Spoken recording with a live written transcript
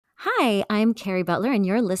Hi, I'm Carrie Butler, and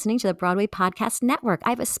you're listening to the Broadway Podcast Network. I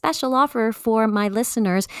have a special offer for my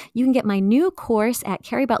listeners. You can get my new course at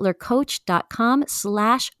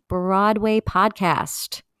carriebutlercoach.com/Broadway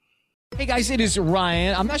podcast. Hey guys, it is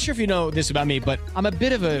Ryan. I'm not sure if you know this about me, but I'm a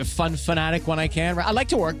bit of a fun fanatic when I can. I like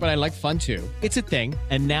to work, but I like fun too. It's a thing.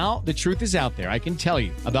 And now the truth is out there. I can tell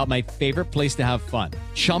you about my favorite place to have fun.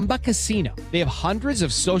 Chumba Casino. They have hundreds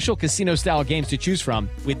of social casino style games to choose from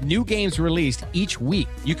with new games released each week.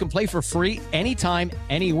 You can play for free anytime,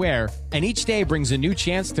 anywhere. And each day brings a new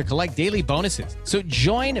chance to collect daily bonuses. So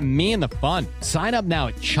join me in the fun. Sign up now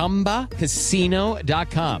at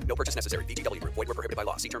ChumbaCasino.com. No purchase necessary. VGW Group. Void where prohibited by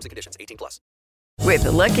law. See terms and conditions. 18+. With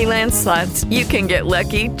the Lucky Land Slots, you can get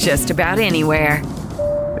lucky just about anywhere.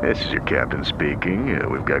 This is your captain speaking.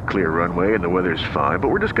 We've got clear runway and the weather's fine, but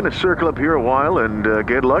we're just going to circle up here a while and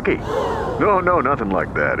get lucky. No, nothing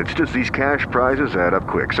like that. It's just these cash prizes add up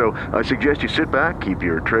quick. So I suggest you sit back, keep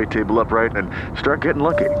your tray table upright, and start getting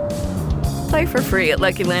lucky. Play for free at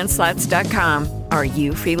LuckyLandSlots.com. Are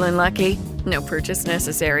you feeling lucky? No purchase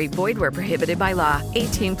necessary. Void where prohibited by law.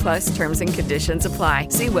 18+ terms and conditions apply.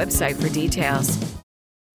 See website for details.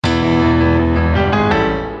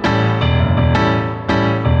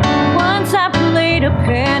 Once I played a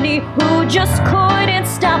penny who just couldn't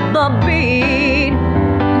stop the beat.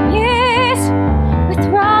 Yes, with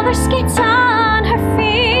roller skates on her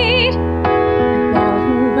feet. A girl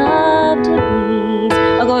who loved to beat.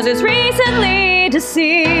 Oh, goes as recently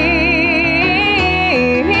deceased.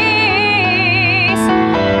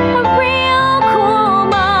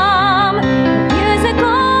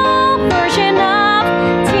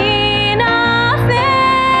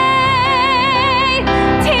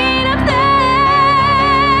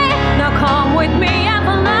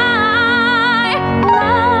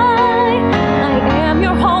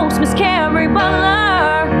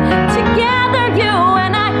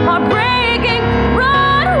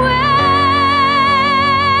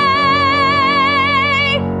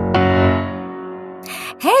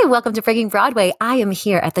 Welcome to Breaking Broadway. I am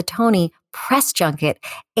here at the Tony Press Junket,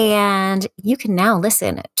 and you can now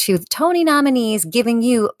listen to the Tony nominees giving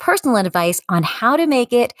you personal advice on how to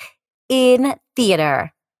make it in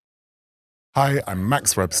theater. Hi, I'm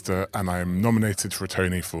Max Webster, and I am nominated for a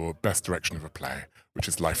Tony for Best Direction of a Play, which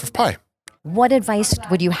is Life of Pi. What advice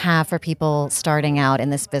would you have for people starting out in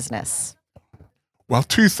this business? Well,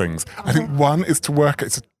 two things. I think one is to work,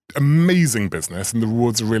 it's an amazing business and the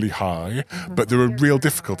rewards are really high, but there are real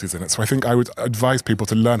difficulties in it. So I think I would advise people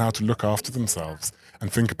to learn how to look after themselves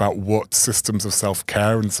and think about what systems of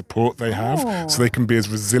self-care and support they have so they can be as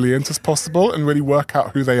resilient as possible and really work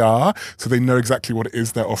out who they are so they know exactly what it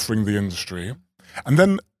is they're offering the industry. And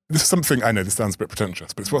then this is something, I know this sounds a bit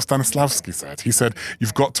pretentious, but it's what Stanislavski said. He said,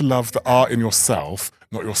 you've got to love the art in yourself,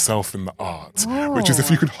 not yourself in the art. Which is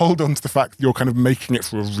if you could hold on to the fact that you're kind of making it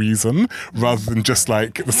for a reason, rather than just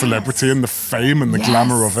like the celebrity and the fame and the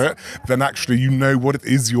glamour of it, then actually you know what it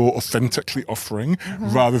is you're authentically offering,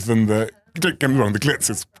 rather than don't get me wrong, the glitz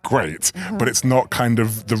is great, but it's not kind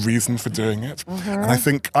of the reason for doing it. And I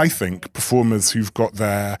think performers who've got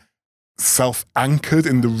their self-anchored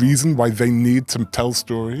in the reason why they need to tell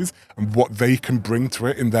stories and what they can bring to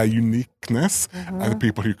it in their uniqueness are the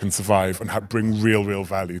people who can survive and bring real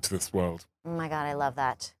value to this world. Oh my God, I love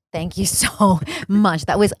that. Thank you so much.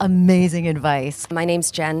 That was amazing advice. My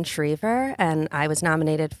name's Jen Shriver, and I was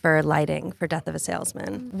nominated for lighting for Death of a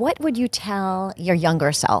Salesman. What would you tell your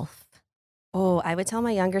younger self? Oh, I would tell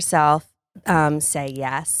my younger self, say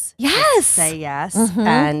yes. Yes. Just say yes,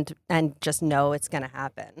 and just know it's going to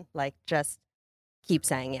happen. Like, just keep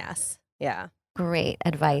saying yes. Yeah. Great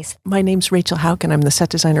advice. My name's Rachel Hauk, and I'm the set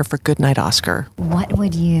designer for Goodnight Oscar. What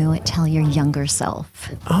would you tell your younger self?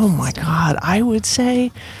 Oh my God. I would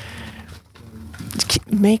say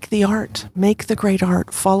make the art, make the great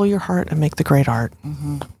art, follow your heart and make the great art.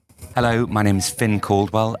 Hello, my name's Finn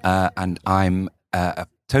Caldwell, and I'm a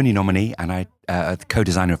Tony nominee, and I'm the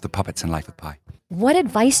co-designer of The Puppets and Life of Pi. What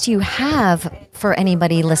advice do you have for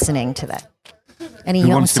anybody listening to that? Any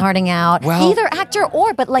young starting out, either actor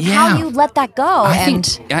or, but how you let that go. I think,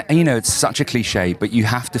 it's such a cliche, but you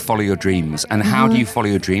have to follow your dreams. And how do you follow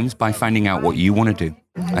your dreams? By finding out what you want to do,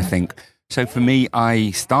 I think. So for me,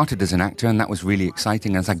 I started as an actor, and that was really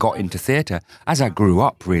exciting as I got into theatre, as I grew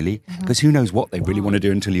up, really, because who knows what they really want to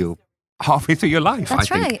do until you're halfway through your life,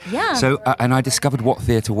 That's I think. Right, yeah. So, and I discovered what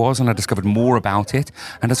theatre was, and I discovered more about it,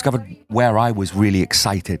 and discovered where I was really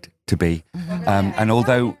excited to be. And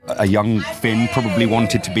although a young Finn probably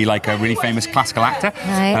wanted to be like a really famous classical actor,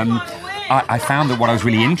 I found that what I was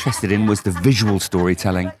really interested in was the visual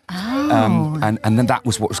storytelling. And then that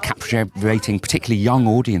was what was captivating particularly young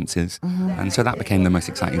audiences. And so that became the most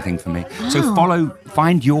exciting thing for me. So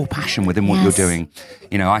find your passion within what you're doing.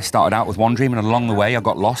 You know, I started out with one dream, and along the way I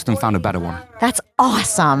got lost and found a better one. That's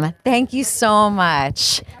awesome. Thank you so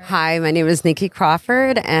much. Hi, my name is Nikki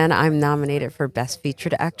Crawford, and I'm nominated for Best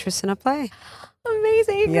Featured Actress in a Play.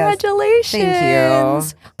 Amazing. Yes. Congratulations.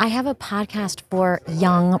 Thank you. I have a podcast for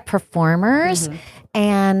young performers.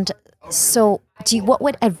 And so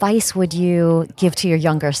what advice would you give to your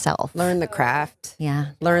younger self? Learn the craft. Yeah.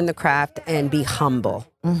 Learn the craft and be humble.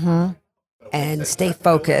 And stay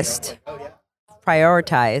focused.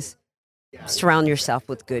 Prioritize. Surround yourself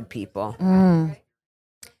with good people.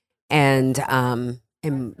 And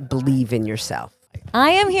believe in yourself.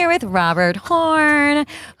 I am here with Robert Horn,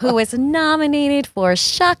 who was nominated for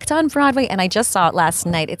Shucked on Broadway, and I just saw it last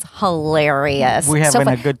night. It's hilarious. We're having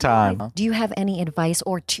a good time. Do you have any advice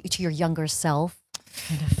or to your younger self?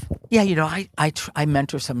 Yeah, you know, I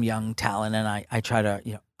mentor some young talent, and I try to,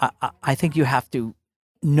 you know, I think you have to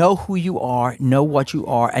know who you are, know what you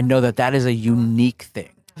are, and know that that is a unique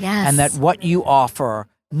thing. Yes. And that what you offer,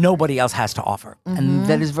 nobody else has to offer. And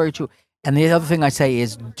that is very true. And the other thing I say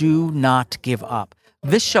is do not give up.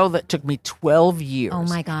 This show that took me 12 years. Oh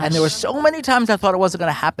my gosh. And there were so many times I thought it wasn't going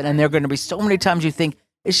to happen. And there are going to be so many times you think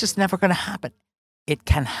it's just never going to happen. It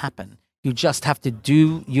can happen. You just have to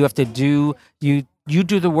do, you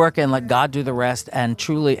do the work and let God do the rest. And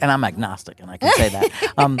truly, and I'm agnostic and I can say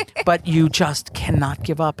that, but you just cannot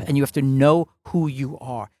give up and you have to know who you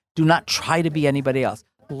are. Do not try to be anybody else.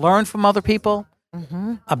 Learn from other people.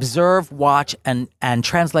 Observe, watch, and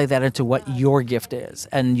translate that into what your gift is.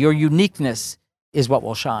 And your uniqueness is what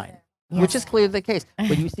will shine, which is clearly the case.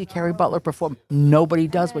 When you see Carrie Butler perform, nobody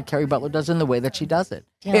does what Carrie Butler does in the way that she does it.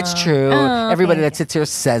 It's true. Everybody that sits here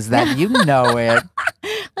says that. You know it.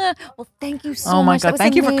 Well, thank you so much. Oh my God.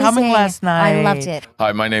 Thank you for coming last night. I loved it.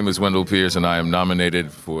 Hi, my name is Wendell Pierce, and I am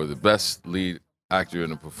nominated for the Best Lead Actor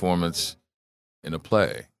in a Performance in a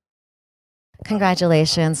Play.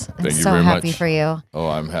 Congratulations. I'm Thank you so very happy much. for you. Oh,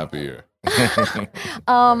 I'm happier.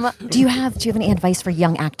 Do you have any advice for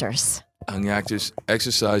young actors? Young actors,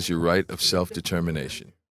 exercise your right of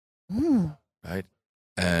self-determination, right?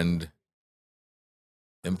 And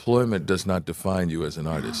employment does not define you as an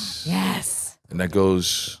artist. Yes. And that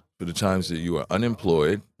goes for the times that you are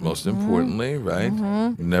unemployed, most importantly, right?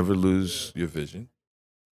 You never lose your vision.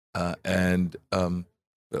 But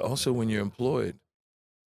also when you're employed,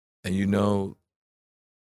 and you know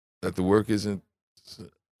that the work isn't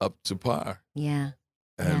up to par. Yeah.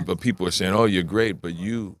 But people are saying, oh, you're great, but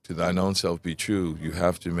you, to thine own self be true. You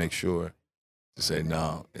have to make sure to say,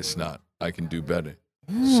 no, it's not. I can do better.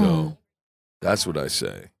 So that's what I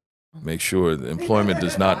say. Make sure that employment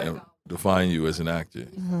does not define you as an actor.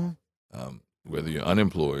 Whether you're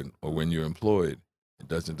unemployed or when you're employed, it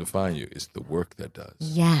doesn't define you. It's the work that does.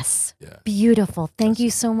 Yes. Yeah. Beautiful. Thank you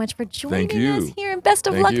so much for joining us here, and best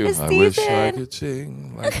of luck this season. I wish I could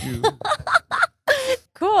sing like you.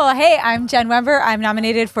 Cool. Hey, I'm Jen Weber. I'm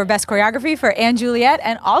nominated for Best Choreography for & Juliet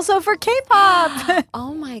and also for K-pop.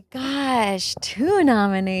 Oh my gosh. 2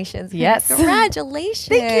 nominations. Yes. Congratulations.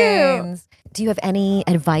 Thank you. Do you have any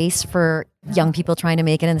advice for young people trying to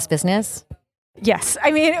make it in this business? Yes.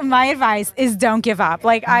 I mean, my advice is don't give up.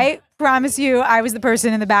 Like, I promise you, I was the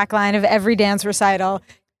person in the back line of every dance recital.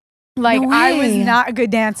 Like, I was not a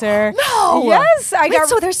good dancer. No. Yes.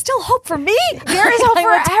 So there's still hope for me? There is hope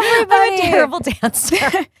for everybody. I'm a terrible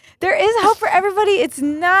dancer. There is hope for everybody. It's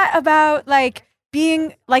not about, like,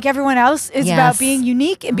 being like everyone else. It's about being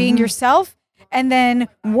unique and being yourself. And then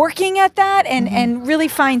working at that and really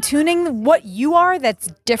fine-tuning what you are that's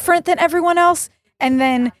different than everyone else. And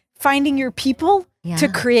then finding your people to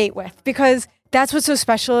create with. Because that's what's so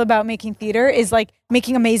special about making theater is, like,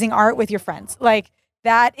 making amazing art with your friends. Like,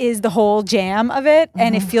 that is the whole jam of it.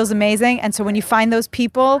 And it feels amazing. And so when you find those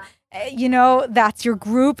people, you know, that's your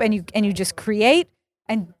group and you just create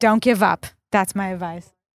and don't give up. That's my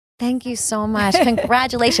advice. Thank you so much.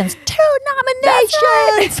 Congratulations. 2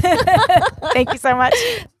 nominations. Thank you so much.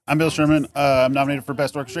 I'm Bill Sherman. I'm nominated for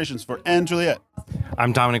Best Orchestrations for & Juliet.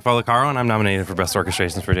 I'm Dominic Policaro, and I'm nominated for Best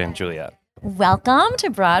Orchestrations for & Juliet. Welcome to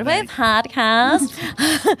Broadway Podcast.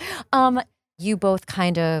 You both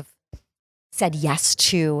kind of said yes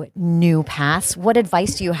to new paths. What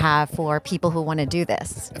advice do you have for people who want to do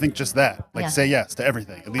this? I think just that. Like, say yes to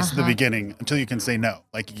everything, at least at the beginning, until you can say no.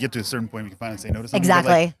 Like, you get to a certain point where you can finally say no to something.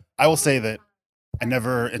 Exactly. Like, I will say that I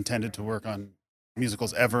never intended to work on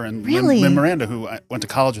musicals ever. And Really? Lin Miranda, who went to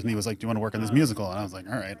college with me, was like, do you want to work on this musical? And I was like,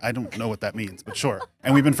 all right, I don't know what that means, but sure.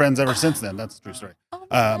 And we've been friends ever since then. That's a true story. We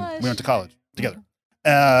went to college together.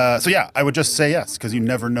 So yeah, I would just say yes, because you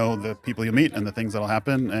never know the people you'll meet and the things that'll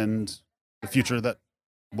happen and the future that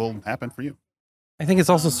will happen for you. I think it's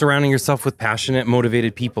also surrounding yourself with passionate,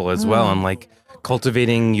 motivated people as well, and like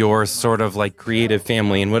cultivating your sort of like creative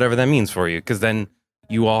family and whatever that means for you, because then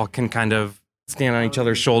you all can kind of stand on each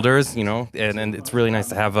other's shoulders, you know, and it's really nice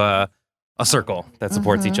to have a circle that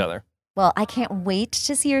supports each other. Well, I can't wait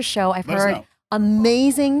to see your show. I've Let us heard know.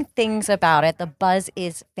 amazing things about it. The buzz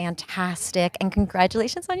is fantastic. And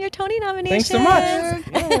congratulations on your Tony nomination. Thanks so much.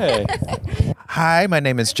 Yay. Hi, my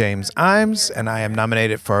name is James Imes, and I am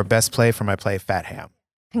nominated for Best Play for my play Fat Ham.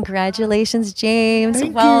 Congratulations, James.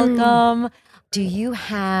 Thank Welcome. Do you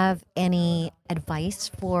have any advice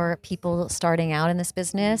for people starting out in this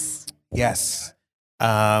business? Yes.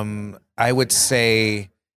 I would say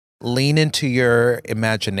lean into your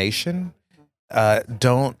imagination.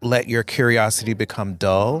 Don't let your curiosity become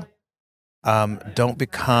dull. Don't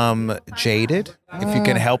become jaded if you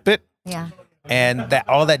can help it. Yeah. And that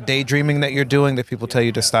all that daydreaming that you're doing that people tell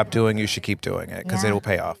you to stop doing, you should keep doing it because Yeah. it will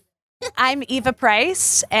pay off. I'm Eva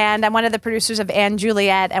Price, and I'm one of the producers of &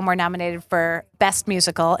 Juliet, and we're nominated for Best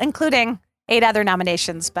Musical, including 8 other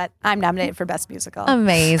nominations, but I'm nominated for Best Musical.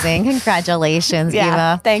 Amazing. Congratulations, Yeah,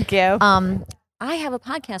 Eva. thank you. I have a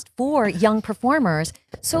podcast for young performers.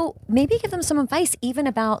 So maybe give them some advice even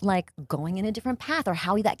about like going in a different path or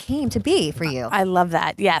how that came to be for you. I love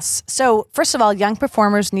that. Yes. So first of all, young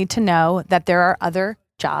performers need to know that there are other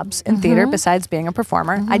jobs in theater besides being a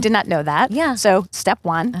performer. I did not know that. Yeah. So step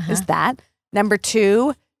 1 is that. Number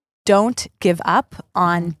 2, don't give up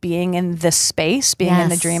on being in this space, being in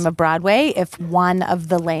the Yes. dream of Broadway. If one of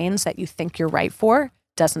the lanes that you think you're right for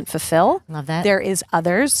doesn't fulfill, Love that. there is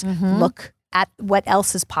others. Look at what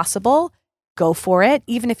else is possible. Go for it.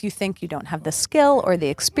 Even if you think you don't have the skill or the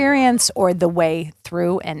experience or the way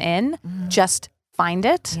through and in, just find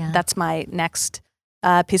it. Yeah. That's my next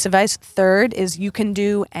piece of advice. Third is you can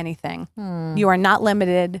do anything. You are not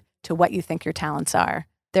limited to what you think your talents are.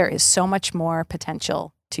 There is so much more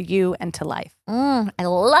potential to you and to life. I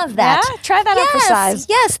love that. Yeah, try that on for size.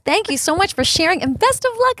 Yes. Thank you so much for sharing and best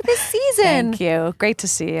of luck this season. Thank you. Great to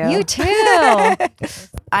see you. You too.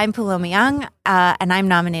 I'm Paloma Young, and I'm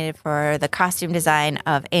nominated for the costume design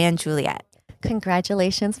of & Juliet.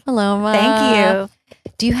 Congratulations, Paloma. Thank you.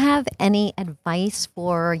 Do you have any advice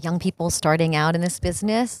for young people starting out in this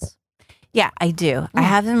business? Yeah, I do. I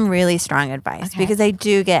have some really strong advice because I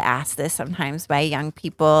do get asked this sometimes by young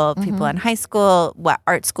people, people in high school, what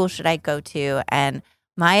art school should I go to? And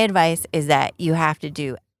my advice is that you have to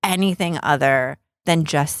do anything other than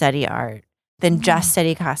just study art, than just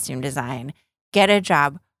study costume design. Get a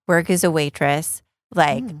job, work as a waitress,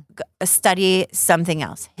 like study something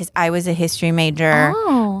else. I was a history major.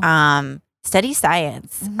 Study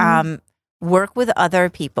science. Work with other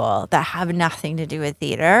people that have nothing to do with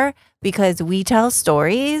theater because we tell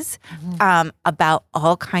stories about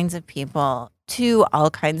all kinds of people to all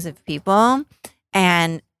kinds of people.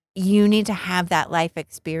 And you need to have that life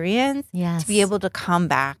experience to be able to come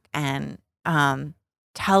back and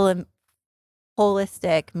tell a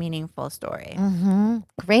holistic, meaningful story.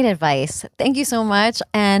 Great advice. Thank you so much.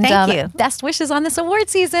 And Thank you. Best wishes on this award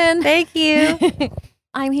season. Thank you.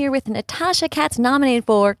 I'm here with Natasha Katz, nominated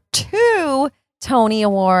for 2 Tony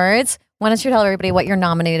Awards. Why don't you tell everybody what you're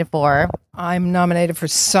nominated for? I'm nominated for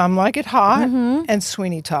Some Like It Hot and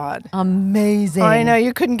Sweeney Todd. Amazing. I know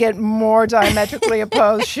you couldn't get more diametrically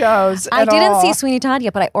opposed shows. I at didn't all. see Sweeney Todd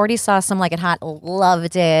yet, but I already saw Some Like It Hot.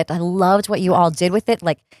 Loved it. I loved what you all did with it,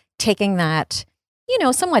 like taking that, you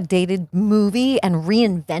know, somewhat dated movie and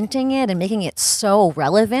reinventing it and making it so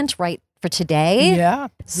relevant right for today. Yeah.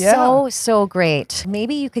 So great.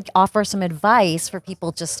 Maybe you could offer some advice for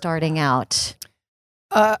people just starting out.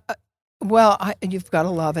 Well, you've got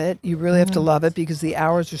to love it. You really have to love it because the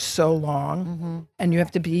hours are so long and you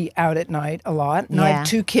have to be out at night a lot. And I Yeah. have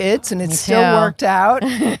 2 kids and it Me still too. worked out,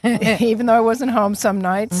 even though I wasn't home some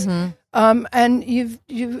nights. And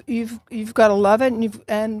you've got to love it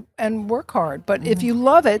and work hard. But if you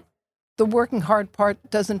love it, the working hard part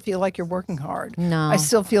doesn't feel like you're working hard. No. I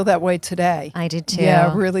still feel that way today. I did too.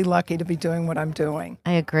 Yeah, really lucky to be doing what I'm doing.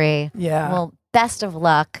 I agree. Yeah. Well, best of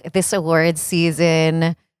luck this award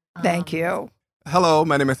season. Thank you. Hello,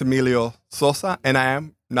 my name is Emilio Sosa, and I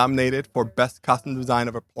am nominated for Best Costume Design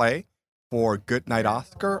of a Play for Good Night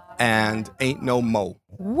Oscar and Ain't No Mo.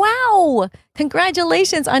 Wow.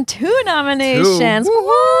 Congratulations on 2 nominations. 2.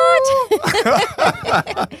 What?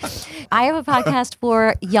 I have a podcast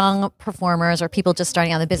for young performers or people just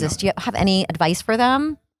starting out in the business. Do you have any advice for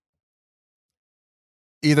them?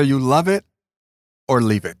 Either you love it or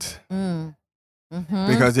leave it.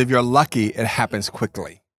 Because if you're lucky, it happens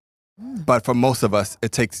quickly. But for most of us,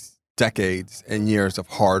 it takes decades and years of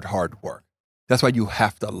hard work. That's why you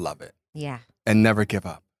have to love it. Yeah. And never give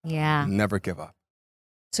up. Yeah. Never give up.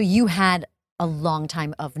 So you had a long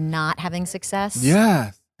time of not having success?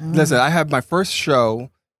 Yes. Mm. Listen, I have my first show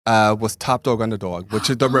was Top Dog Underdog, which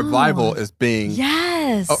is the revival is being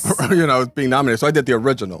Yes. is being nominated. So I did the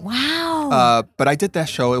original. Wow. But I did that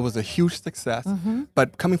show. It was a huge success. Mhm.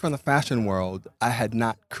 But coming from the fashion world, I had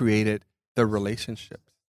not created the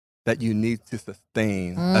relationships that you need to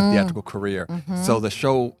sustain a theatrical career. Mhm. So the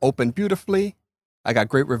show opened beautifully. I got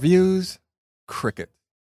great reviews. Cricket.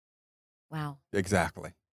 Wow.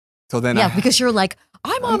 Exactly. So then because you're like,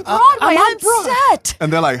 I'm on Broadway, I'm set.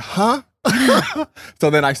 And they're like, huh? So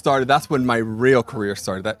then I started, that's when my real career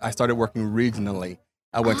started. I started working regionally.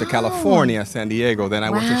 I went to California, San Diego, then I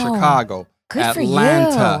went to Wow. Chicago, Good for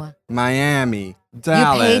Atlanta, Miami,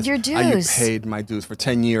 Dallas. paid your I dues. paid my dues for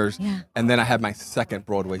 10 years. Yeah. And then I had my second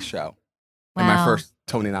Broadway show and my Wow. first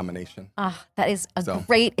Tony nomination. That is a So.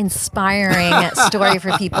 great, inspiring story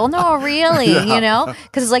for people. No, really, Yeah.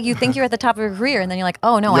 Because it's like you think you're at the top of your career, and then you're like,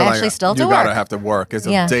 oh no, You're I like, actually still have to You work. gotta have to work. It's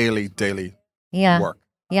Yeah. a daily Yeah. work.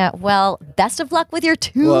 Yeah. Well, best of luck with your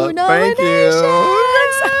 2 Well, thank nominations.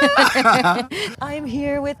 I'm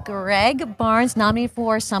here with Greg Barnes, nominated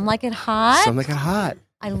for Some Like It Hot. Some Like It Hot.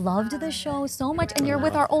 I loved the show so much, and you're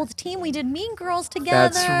with our old team. We did Mean Girls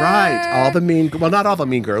together. That's right. Not all the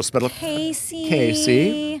mean girls, but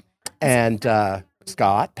Casey. and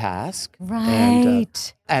Scott Pask.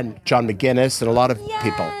 Right. And John McGinnis and a lot of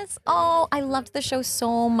people. Yes. Oh, I loved the show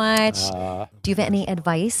so much. Do you have any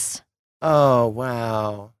advice? Oh,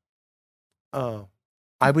 wow. Oh,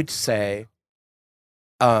 I would say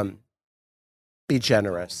be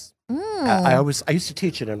generous. I used to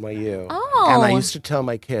teach at NYU. Oh. And I used to tell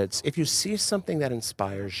my kids, if you see something that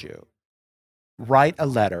inspires you, write a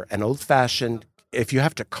letter, an old-fashioned, if you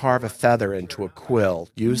have to carve a feather into a quill,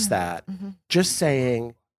 use that. Just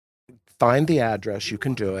saying, find the address, you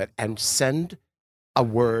can do it, and send a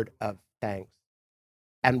word of thanks.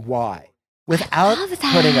 And why? Without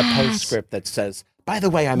putting a postscript that says, by the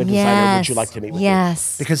way, I'm a designer, would you like to meet with me?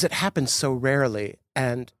 Yes. Because it happens so rarely.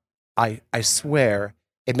 And I swear,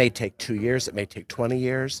 it may take 2 years, it may take 20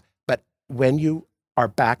 years, but when you are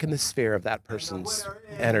back in the sphere of that person's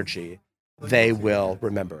energy, they will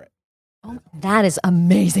remember it. That is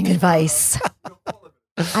amazing advice.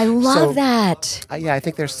 I love that. Yeah, I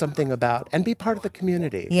think there's something about, and be part of the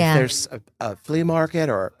community. Yeah. If there's a flea market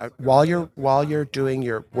or while you're doing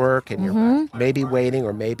your work and you're maybe waiting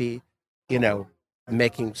or maybe,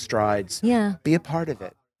 making strides, Yeah. be a part of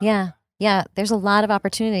it. Yeah. Yeah. There's a lot of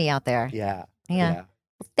opportunity out there. Yeah. Yeah.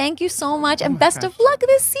 Well, thank you so much, and best of luck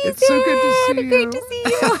this season. It's so good to see you. Great to see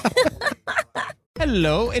you.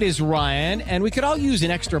 Hello, it is Ryan, and we could all use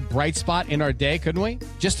an extra bright spot in our day, couldn't we?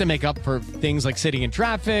 Just to make up for things like sitting in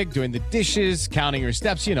traffic, doing the dishes, counting your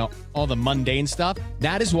steps, all the mundane stuff.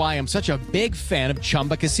 That is why I'm such a big fan of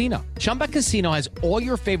Chumba Casino. Chumba Casino has all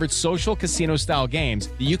your favorite social casino-style games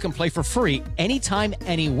that you can play for free anytime,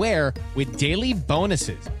 anywhere with daily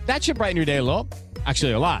bonuses. That should brighten your day a little.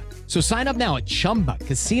 Actually, a lot. So sign up now at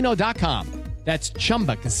ChumbaCasino.com. That's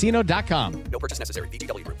ChumbaCasino.com. No purchase necessary.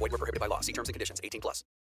 VGW Group. Void where prohibited by law. See terms and conditions. 18+.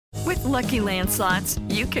 With Lucky Land Slots,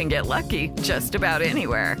 you can get lucky just about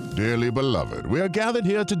anywhere. Dearly beloved, we are gathered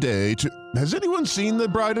here today to... Has anyone seen the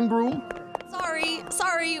bride and groom?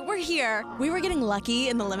 Sorry, we're here. We were getting lucky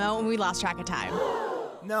in the limo and we lost track of time.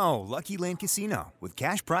 No, Lucky Land Casino, with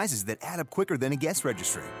cash prizes that add up quicker than a guest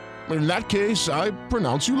registry. In that case, I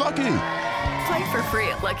pronounce you lucky. Play for free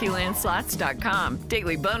at LuckyLandSlots.com.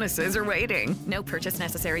 Daily bonuses are waiting. No purchase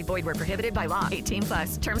necessary. Void where prohibited by law.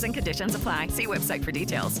 18+. Terms and conditions apply. See website for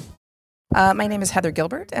details. My name is Heather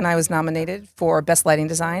Gilbert, and I was nominated for Best Lighting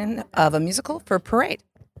Design of a Musical for Parade.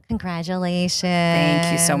 Congratulations.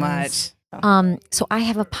 Thank you so much. So I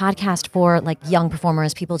have a podcast for young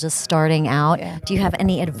performers, people just starting out. Yeah. Do you have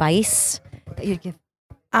any advice that you'd give?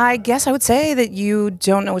 I guess I would say that you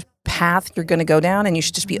don't know which path you're going to go down, and you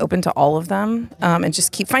should just be open to all of them, and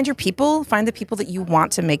just find your people, find the people that you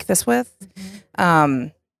want to make this with.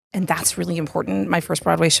 And that's really important. My first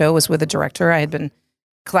Broadway show was with a director I had been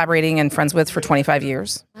collaborating and friends with for 25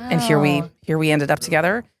 years. Wow. And here we ended up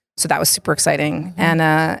together. So that was super exciting.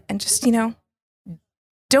 And just,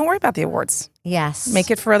 don't worry about the awards. Yes. Make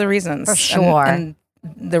it for other reasons. For sure. And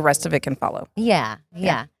the rest of it can follow. Yeah.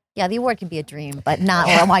 The award can be a dream, but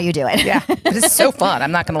not why you do it. Yeah. It's so fun.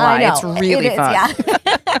 I'm not going to I lie. know. It's really It is, fun.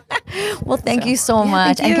 yeah. Well, thank you so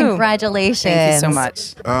much. thank And you. congratulations. Thank you so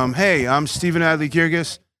much. Hey, I'm Stephen Adley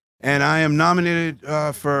Girgis, and I am nominated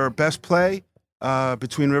for Best Play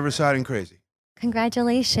between Riverside and Crazy.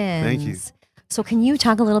 Congratulations. Thank you. So can you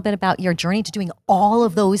talk a little bit about your journey to doing all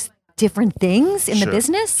of those different things in the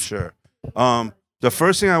business? Sure. The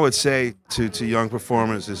first thing I would say to young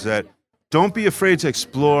performers is that don't be afraid to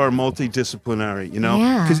explore multidisciplinary,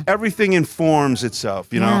 because everything informs itself,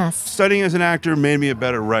 Yes. Studying as an actor made me a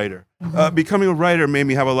better writer. Becoming a writer made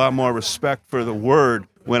me have a lot more respect for the word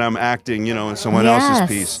when I'm acting, in someone else's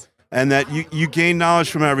piece. And that you gain knowledge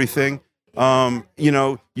from everything.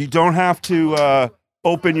 You don't have to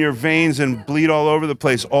open your veins and bleed all over the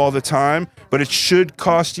place all the time, but it should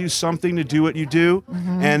cost you something to do what you do.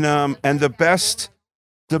 And the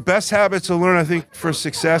best habit to learn, I think, for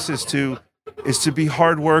success is to be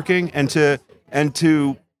hardworking and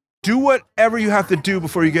to do whatever you have to do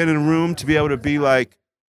before you get in a room to be able to be like,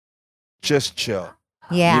 just chill.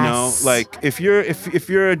 Yes. Like if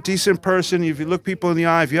you're a decent person, if you look people in the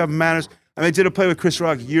eye, if you have manners. I did a play with Chris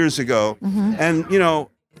Rock years ago, and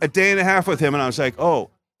a day and a half with him, and I was like, oh,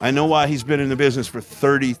 I know why he's been in the business for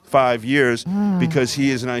 35 years, because he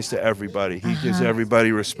is nice to everybody. He gives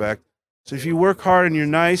everybody respect. So if you work hard and you're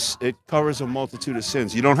nice, it covers a multitude of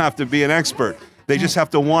sins. You don't have to be an expert. They just have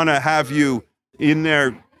to want to have you in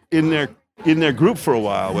their group for a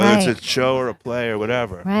while, whether it's a show or a play or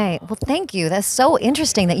whatever. Right. Well, thank you. That's so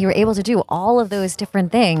interesting that you were able to do all of those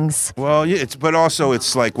different things. Well, yeah, but also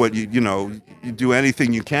it's like what you do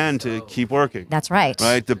anything you can to keep working. That's right.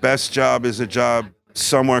 Right. The best job is a job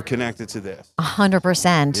somewhere connected to this.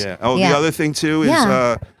 100%. Yeah. Oh, the other thing too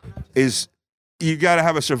is you got to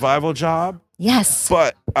have a survival job. Yes.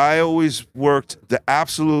 But I always worked the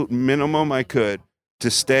absolute minimum I could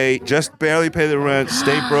to just barely pay the rent,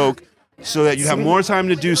 stay broke, so that you have more time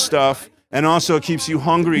to do stuff, and also it keeps you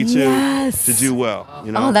hungry to do well.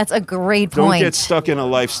 Oh, that's a great Don't point. get stuck in a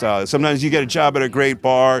lifestyle. Sometimes you get a job at a great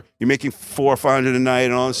bar, you're making $400 or $500 a night,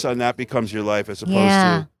 and all of a sudden that becomes your life as opposed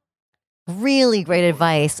to. Really great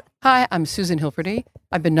advice. Hi, I'm Susan Hilferty.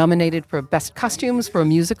 I've been nominated for Best Costumes for a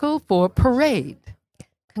Musical for Parade.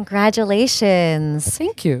 Congratulations.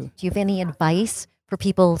 Thank you. Do you have any advice for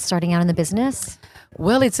people starting out in the business?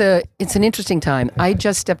 Well, it's an interesting time. I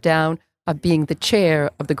just stepped down of being the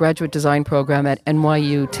chair of the graduate design program at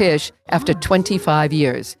NYU Tisch after 25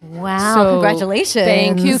 years. Wow, So, congratulations.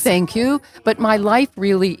 Thank you. But my life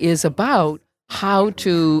really is about how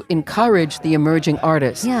to encourage the emerging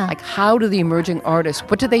artists. Yeah. Like, how do the emerging artists,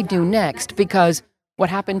 what do they do next? Because what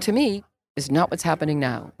happened to me is not what's happening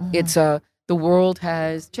now. It's the world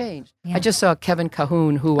has changed. Yeah. I just saw Kevin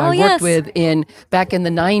Cahoon, who I yes. worked with back in the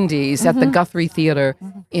 90s at the Guthrie Theater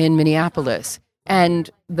in Minneapolis. And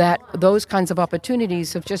those kinds of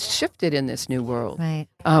opportunities have just shifted in this new world. Right.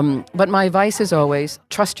 But my advice is always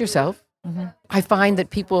trust yourself. I find that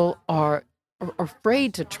people are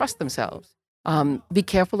afraid to trust themselves. Be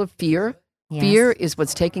careful of fear. Yes. Fear is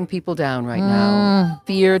what's taking people down right now.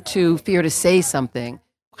 Fear to say something.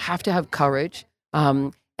 Have to have courage.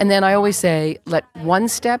 And then I always say, let one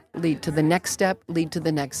step lead to the next step, lead to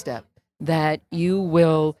the next step. That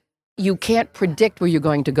you can't predict where you're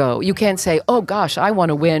going to go. You can't say, oh gosh, I want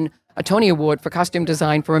to win a Tony Award for costume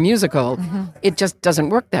design for a musical. It just doesn't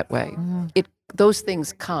work that way. Those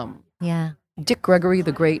things come. Yeah. Dick Gregory,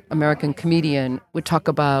 the great American comedian, would talk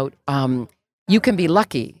about you can be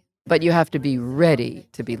lucky, but you have to be ready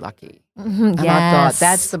to be lucky. And I thought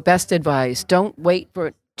that's the best advice. Don't wait for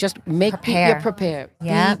it. Just Prepare. Be prepared.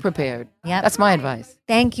 Yep. Be prepared. Yep. That's my advice.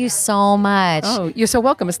 Thank you so much. Oh, you're so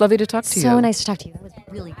welcome. It's lovely to talk to you. So nice to talk to you. That was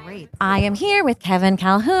really great. I am here with Kevin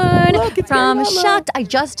Calhoun from Shucked. I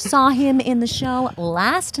just saw him in the show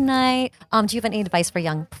last night. Do you have any advice for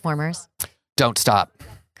young performers? Don't stop.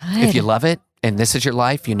 Good. If you love it and this is your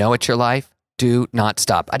life, you know it's your life, do not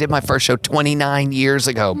stop. I did my first show 29 years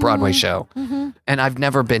ago, Broadway show, and I've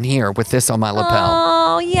never been here with this on my lapel.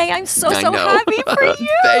 Oh, yay. I'm so I know. happy for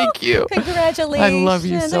you. Thank you. Congratulations. I love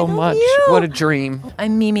you so much. You. What a dream.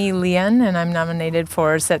 I'm Mimi Leon, and I'm nominated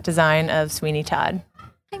for set design of Sweeney Todd.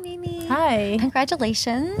 Hi, Mimi. Hi.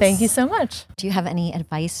 Congratulations. Thank you so much. Do you have any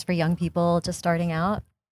advice for young people just starting out?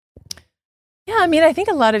 Yeah, I mean, I think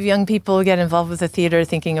a lot of young people get involved with the theater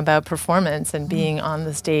thinking about performance and being on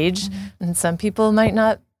the stage. And some people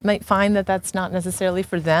might find that that's not necessarily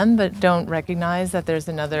for them, but don't recognize that there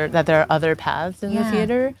are other paths in the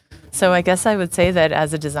theater. So I guess I would say that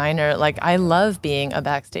as a designer, like I love being a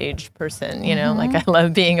backstage person, like I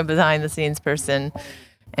love being a behind the scenes person.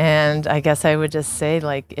 And I guess I would just say,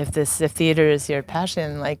 like, if theater is your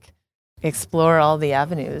passion, like explore all the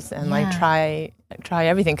avenues and like try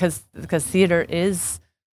everything, because theater is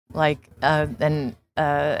like an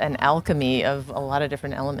alchemy of a lot of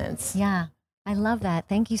different elements. Yeah, I love that.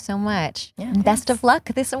 Thank you so much. Yeah, and best of luck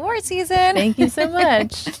this award season. Thank you so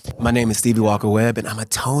much. My name is Stevie Walker Webb, and I'm a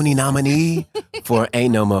Tony nominee for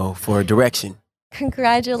Ain't No Mo for direction.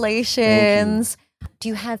 Congratulations. Do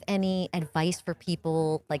you have any advice for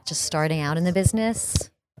people like just starting out in the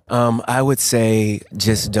business? I would say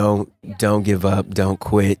just don't give up, don't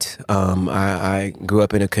quit. I grew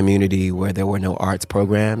up in a community where there were no arts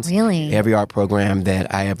programs. Really? Every art program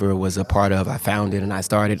that I ever was a part of, I founded and I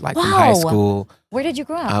started like from Wow. high school. Where did you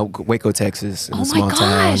grow up? Waco, Texas, in Oh a my small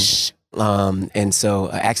gosh. town. And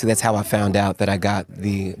so actually that's how I found out that I got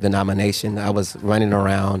the nomination. I was running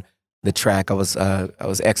around the track. I was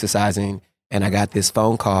exercising and I got this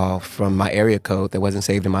phone call from my area code that wasn't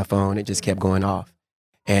saved in my phone. It just kept going off.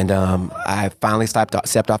 And I finally stepped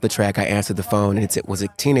off the track. I answered the phone, and it was a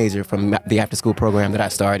teenager from the after-school program that I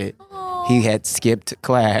started. He had skipped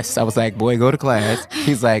class. I was like, boy, go to class.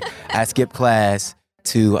 He's like, I skipped class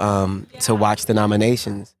to watch the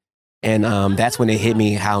nominations. And that's when it hit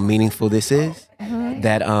me how meaningful this is,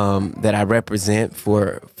 that I represent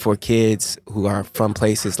for kids who are from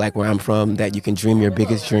places like where I'm from, that you can dream your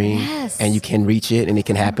biggest dream and you can reach it and it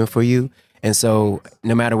can happen for you. And so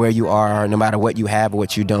no matter where you are, no matter what you have or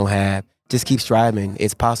what you don't have, just keep striving.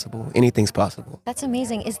 It's possible. Anything's possible. That's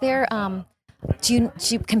amazing. Is there,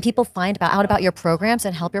 can people find out about your programs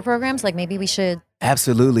and help your programs? Like maybe we should.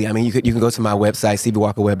 Absolutely. I mean, you can go to my website,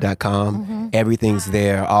 steviewalkerweb.com. Everything's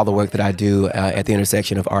there. All the work that I do at the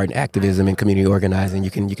intersection of art and activism and community organizing. You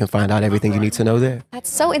can find out everything you need to know there. That's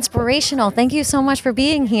so inspirational. Thank you so much for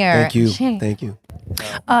being here. Thank you. Shane. Thank you.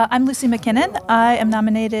 I'm Lucy McKinnon. I am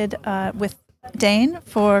nominated with Dane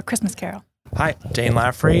for Christmas Carol. Hi, Dane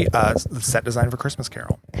Laffrey, set design for Christmas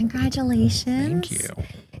Carol. Congratulations. Thank you.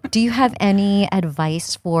 Do you have any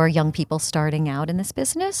advice for young people starting out in this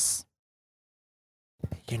business?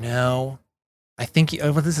 You know, I think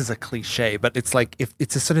this is a cliche, but it's like if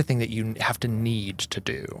it's the sort of thing that you have to need to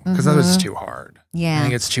do because otherwise it's too hard. Yeah. I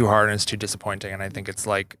think it's too hard and it's too disappointing, and I think it's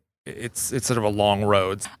like it's sort of a long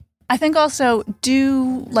road. I think also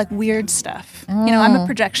do like weird stuff. You know, I'm a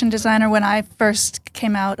projection designer. When I first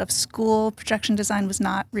came out of school, projection design was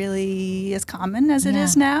not really as common as it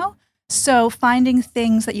is now. So finding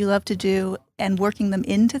things that you love to do and working them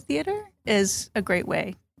into theater is a great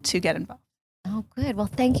way to get involved. Oh, good. Well,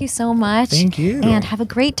 thank you so much. Thank you. And have a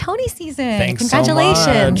great Tony season. Thanks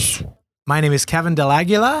Congratulations. so much. My name is Kevin Del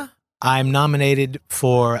Aguila. I'm nominated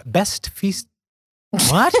for Best Feast.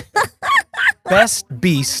 What? Best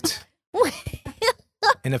Beast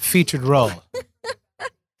in a featured role.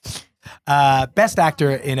 Best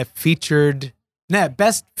actor in a featured. No,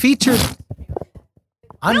 best featured.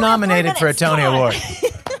 I'm nominated for a Tony Award.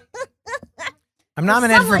 I'm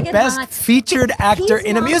nominated for Best Featured Actor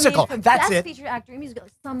in a Musical. That's Best it. Featured Actor in a Musical.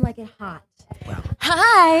 Some Like It Hot.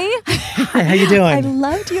 Hi. Hi, how you doing? I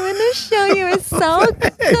loved you in the show. You were so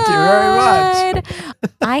good. Thank you very much.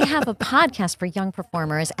 I have a podcast for young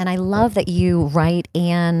performers, and I love that you write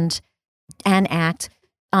and act.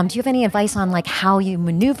 Do you have any advice on like how you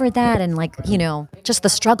maneuver that and like, you know, just the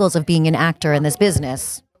struggles of being an actor in this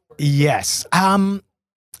business? Yes.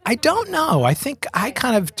 I don't know. I think I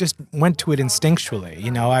kind of just went to it instinctually. You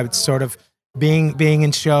know, I would sort of being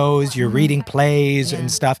in shows, you're reading plays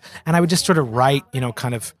and stuff, and I would just sort of write, you know,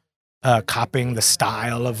 kind of copying the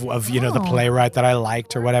style of you know, the playwright that I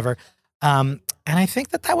liked or whatever. And I think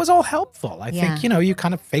that was all helpful. I think, you know, you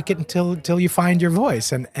kind of fake it until you find your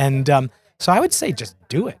voice. And so I would say just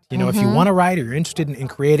do it. You know, if you want to write or you're interested in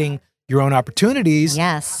creating your own opportunities,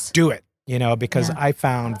 do it. You know, because I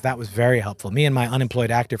found that was very helpful. Me and my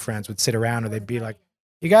unemployed actor friends would sit around and they'd be like,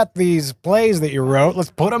 you got these plays that you wrote,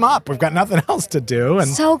 let's put them up. We've got nothing else to do. And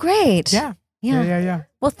so great. Yeah.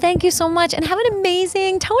 Well, thank you so much and have an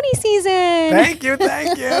amazing Tony season. Thank you.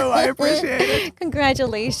 I appreciate it.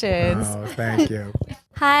 Congratulations. Oh, thank you.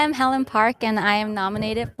 Hi, I'm Helen Park, and I am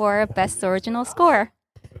nominated for Best Original Score.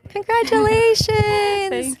 Congratulations.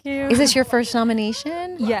 Thank you. Is this your first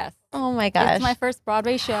nomination? Yes. Oh my gosh. It's my first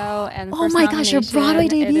Broadway show and oh my gosh, your Broadway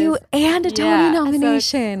debut and a Tony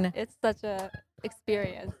nomination. So it's such a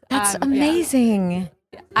experience. That's amazing.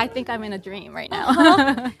 I think I'm in a dream right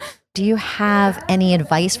now. Do you have any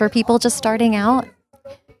advice for people just starting out?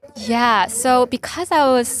 Yeah. So because I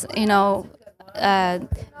was, you know,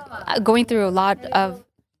 going through a lot of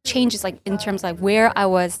changes, like in terms of like where I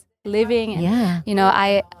was living, and, you know,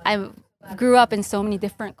 I grew up in so many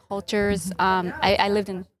different cultures. I lived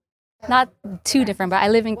in not too different, but I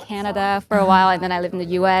lived in Canada for a while, and then I lived in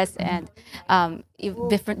the U.S. and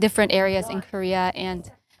different areas in Korea,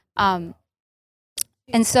 and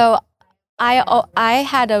so I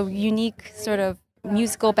had a unique sort of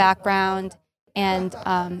musical background and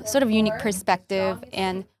sort of unique perspective.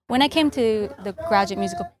 And when I came to the graduate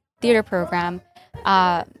musical theater program,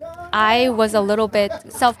 I was a little bit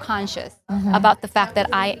self-conscious about the fact that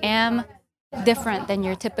I am different than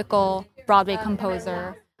your typical Broadway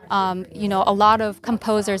composer. A lot of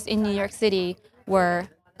composers in New York City were,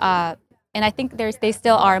 and I think they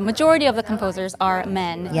still are, majority of the composers are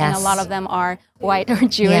men, and a lot of them are white or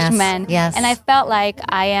Jewish men. Yes. And I felt like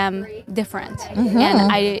I am different,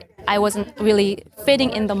 and I wasn't really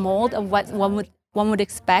fitting in the mold of what one would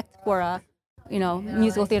expect for a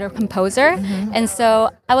musical theater composer. And so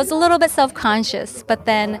I was a little bit self-conscious, but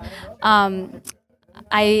then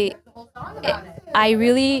I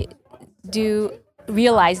really do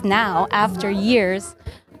realize now, after years,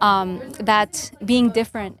 that being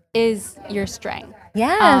different is your strength.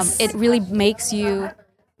 Yes. It really makes you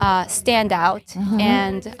stand out,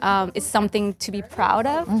 and it's something to be proud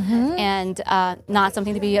of, and not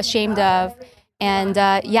something to be ashamed of. And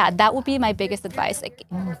that would be my biggest advice. Like,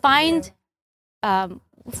 find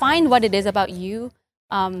what it is about you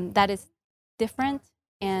that is different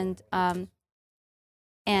and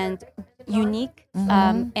unique,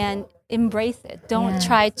 and embrace it. Don't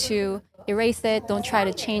try to erase it. Don't try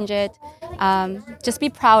to change it. Just be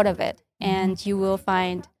proud of it, and you will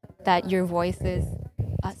find that your voice is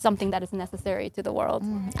something that is necessary to the world.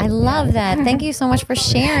 I love that. Thank you so much for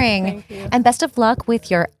sharing. Thank you. And best of luck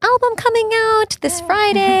with your album coming out this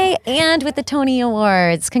Friday and with the Tony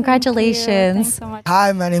Awards. Congratulations. Thanks so much.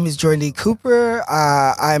 Hi, my name is Jordan D. Cooper.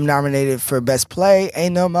 I am nominated for Best Play,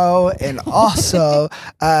 Ain't No Mo, and also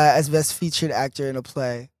as Best Featured Actor in a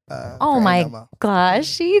Play. Oh my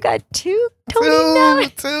gosh, you got two Tony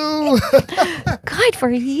nominations. Two. Good for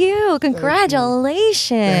you. Congratulations.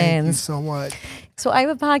 Thank you so much. So I have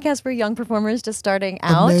a podcast for young performers just starting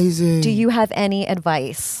out. Amazing. Do you have any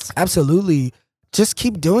advice? Absolutely. Just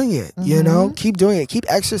keep doing it, keep doing it. Keep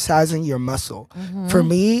exercising your muscle. For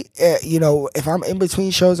me, if I'm in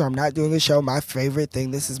between shows or I'm not doing a show, my favorite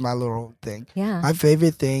thing, this is my little thing. Yeah. My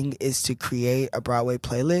favorite thing is to create a Broadway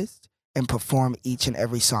playlist and perform each and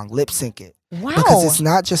every song, lip sync it. Wow. Because it's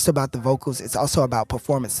not just about the vocals, it's also about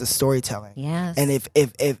performance, the storytelling. Yes. And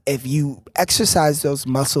if you exercise those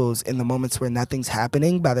muscles in the moments where nothing's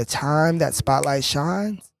happening, by the time that spotlight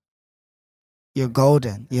shines, you're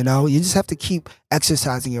golden, You just have to keep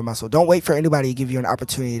exercising your muscle. Don't wait for anybody to give you an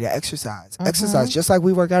opportunity to exercise. Exercise, just like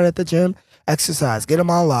we work out at the gym. Exercise, get a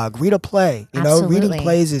monologue, read a play. Reading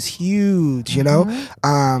plays is huge.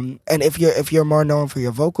 And if you're more known for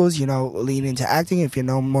your vocals, lean into acting. If you're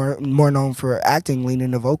more known for acting, lean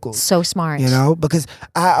into vocals. So smart. Because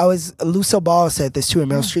Lucille Ball said this too, and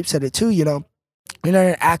Meryl Streep said it too. You're not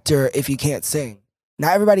an actor if you can't sing.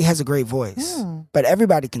 Not everybody has a great voice, but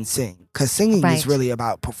everybody can sing, because singing is really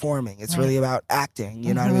about performing. It's really about acting.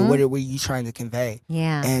 You know what I mean? What are you trying to convey?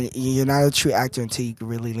 Yeah. And you're not a true actor until you can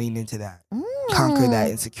really lean into that. Conquer that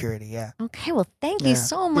insecurity, yeah. Okay, well, thank you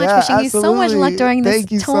so much. Yeah, Wishing you so much luck during this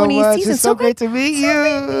Thank you Tony so much. season. It's so great to meet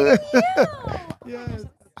you.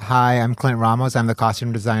 Hi, I'm Clint Ramos. I'm the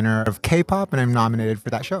costume designer of K-pop, and I'm nominated for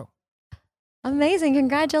that show. Amazing.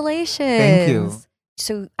 Congratulations. Thank you.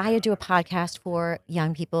 So I do a podcast for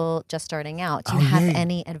young people just starting out. Do you have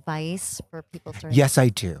any advice for people starting Yes, I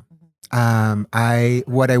do.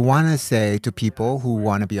 What I want to say to people who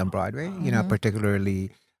want to be on Broadway, particularly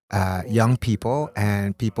young people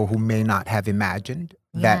and people who may not have imagined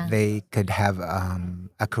that they could have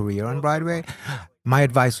a career on Broadway, my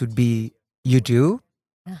advice would be, you do.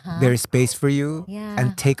 There is space for you,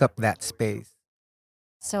 and take up that space.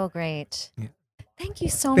 So great. Yeah. Thank you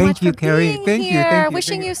so Thank much you, for Carrie. being Thank you, here. thank you,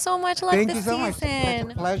 Wishing thank you you. so much luck Thank this you so much. season.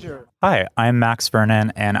 It's a pleasure. Hi, I'm Max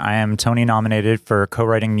Vernon, and I am Tony nominated for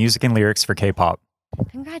co-writing music and lyrics for K-pop.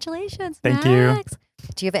 Congratulations, Thank Max.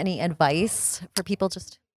 Do you have any advice for people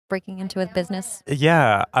just breaking into a business?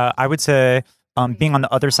 Yeah, I would say being on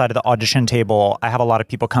the other side of the audition table, I have a lot of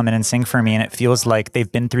people come in and sing for me, and it feels like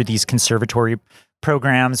they've been through these conservatory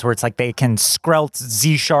programs where it's like they can skrelt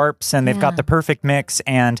Z sharps and they've got the perfect mix,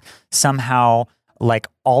 and somehow like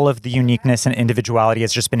all of the uniqueness and individuality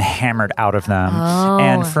has just been hammered out of them.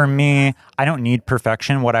 And for me, I don't need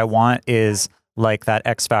perfection. What I want is like that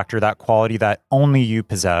X factor, that quality that only you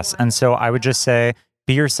possess. And so I would just say,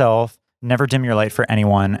 be yourself, never dim your light for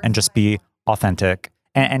anyone, and just be authentic.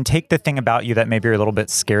 And take the thing about you that maybe you're a little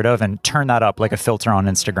bit scared of and turn that up like a filter on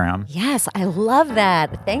Instagram. Yes, I love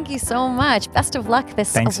that. Thank you so much. Best of luck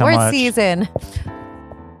this Thanks so award much. season.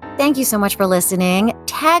 Thank you so much for listening.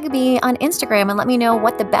 Tag me on Instagram and let me know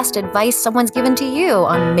what the best advice someone's given to you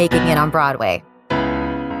on making it on Broadway.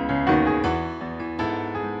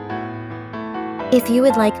 If you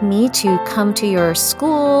would like me to come to your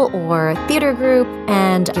school or theater group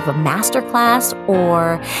and give a masterclass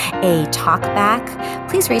or a talk back,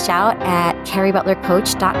 please reach out at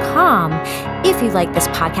carriebutlercoach.com. If you like this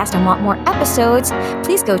podcast and want more episodes,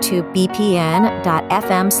 please go to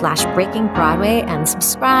bpn.fm/breakingbroadway and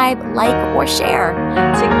subscribe, like, or share.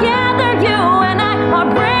 Together, you and I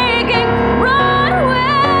are breaking Broadway.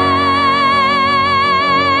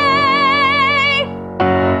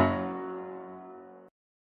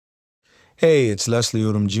 Hey, it's Leslie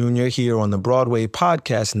Odom Jr. here on the Broadway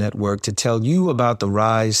Podcast Network to tell you about the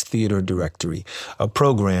Rise Theater Directory, a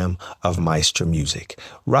program of Maestra Music.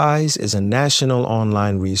 Rise is a national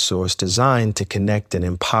online resource designed to connect and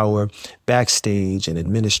empower backstage and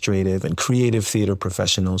administrative and creative theater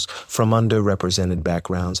professionals from underrepresented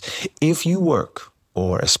backgrounds. If you work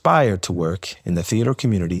or aspire to work in the theater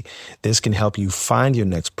community, this can help you find your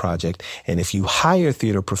next project. And if you hire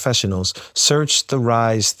theater professionals, search the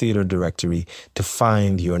Rise Theater Directory to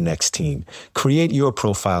find your next team. Create your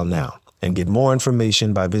profile now and get more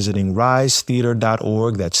information by visiting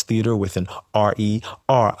risetheater.org. That's theater with an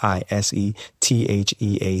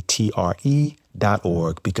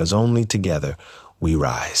RERISETHEATRE.org, because only together we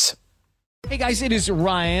rise. Hey guys, it is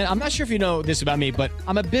Ryan. I'm not sure if you know this about me, but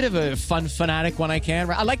I'm a bit of a fun fanatic when I can.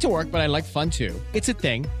 I like to work, but I like fun too. It's a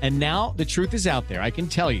thing. And now the truth is out there. I can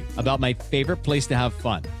tell you about my favorite place to have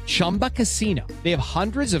fun. Chumba Casino. They have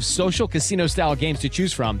hundreds of social casino style games to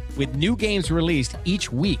choose from with new games released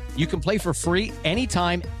each week. You can play for free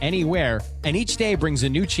anytime, anywhere. And each day brings a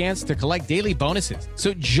new chance to collect daily bonuses.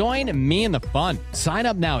 So join me in the fun. Sign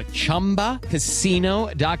up now at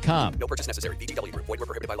ChumbaCasino.com. No purchase necessary. VGW Group. Void where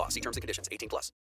prohibited by law. See terms and conditions. 18+.